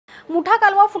मुठा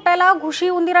कालवा फुटायला घुशी,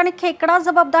 उंदीर आणि खेकडा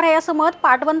जबाबदार आहे असं मत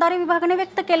पाटबंधारे विभागाने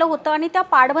व्यक्त केलं होतं आणि त्या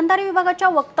पाटबंधारे विभागाच्या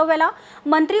वक्तव्याला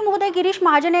मंत्री महोदय गिरीश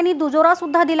महाजन यांनी दुजोरा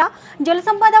सुद्धा दिला।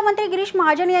 जलसंपदा मंत्री गिरीश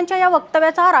महाजन यांच्या या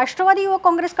वक्तव्याचा राष्ट्रवादी युवक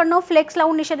काँग्रेसकडून फ्लेक्स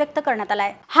लावून निषेध व्यक्त करण्यात आला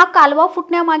आहे। हा कालवा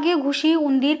फुटण्यामागे घुशी,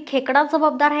 उंदीर, खेकडा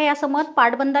जबाबदार आहे असं मत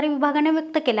पाटबंधारे विभागाने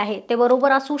व्यक्त केलं आहे। ते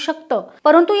बरोबर असू शकतं,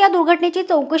 परंतु या दुर्घटनेची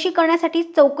चौकशी करण्यासाठी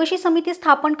चौकशी समिती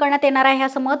स्थापन करण्यात येणार आहे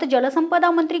असं मत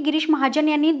जलसंपदा मंत्री गिरीश महाजन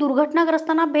यांनी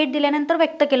दुर्घटनाग्रस्तांना भेट दिल्यानंतर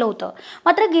व्यक्त केलं होतं।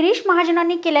 मात्र गिरीश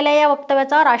महाजनांनी केलेल्या या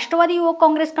वक्तव्याचा राष्ट्रवादी युवक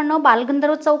काँग्रेसकडून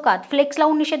बालगंधर्व चौकात फ्लेक्स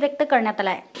लावून निषेध व्यक्त करण्यात आला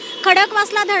आहे।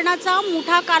 खडकवासला धरणाचा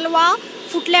मुठा कालवा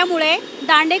फुटल्यामुळे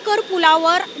दांडेकर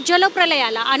पुलावर जलप्रलय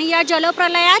आला आणि या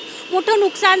जलप्रलयात मोठं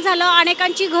नुकसान झालं,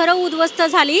 अनेकांची घरं उद्ध्वस्त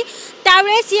झाली।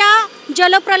 त्यावेळेस या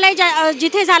जलप्रलय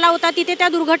जिथे झाला होता तिथे त्या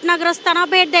दुर्घटनाग्रस्तांना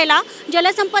भेट द्यायला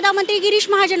जलसंपदा मंत्री गिरीश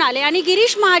महाजन आले आणि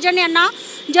गिरीश महाजन यांना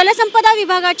जलसंपदा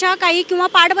विभागाच्या काही किंवा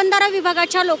पाटबंधारा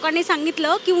विभागाच्या लोकांनी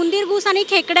सांगितलं की उंदीर, घुस आणि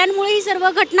खेकड्यांमुळे ही सर्व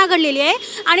घटना घडलेली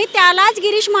आहे आणि त्यालाच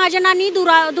गिरीश महाजनांनी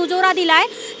दुजोरा दिलाय।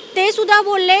 ते सुद्धा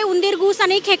बोलले उंदीर, घुस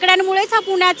आणि खेकड्यांमुळेच हा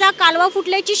पुण्याचा कालवा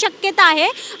फुटल्याची शक्यता आहे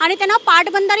आणि त्यांना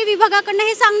पाटबंधारे विभागाकडून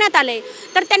हे सांगण्यात आले।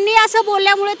 तर त्यांनी असं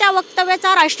बोलल्यामुळे त्या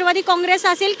वक्तव्याचा राष्ट्रवादी काँग्रेस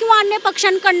असेल किंवा अन्य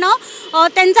पक्षांकडून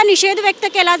त्यांचा निषेध व्यक्त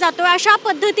केला जातोय। अशा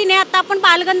पद्धतीने आता आपण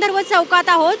बालगंधर्व चौकात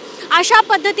आहोत, अशा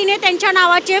पद्धतीने त्यांच्या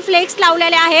नावाचे फ्लेक्स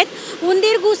लावलेले आहेत।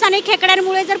 उंदीर, घुस आणि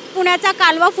खेकड्यांमुळे जर पुण्याचा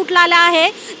कालवा फुटलेला आहे,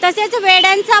 तसेच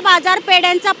वेड्यांचा बाजार,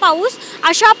 पेड्यांचा पाऊस,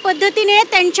 अशा पद्धतीने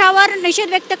त्यांच्यावर निषेध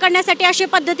व्यक्त करण्यासाठी अशा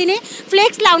पद्धतीने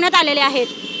फ्लेक्स लावण्यात आलेले आहेत।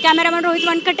 कॅमेरामॅन रोहित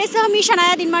वानकटेसह मी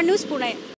शनाया, दिनमान न्यूज, पुणे।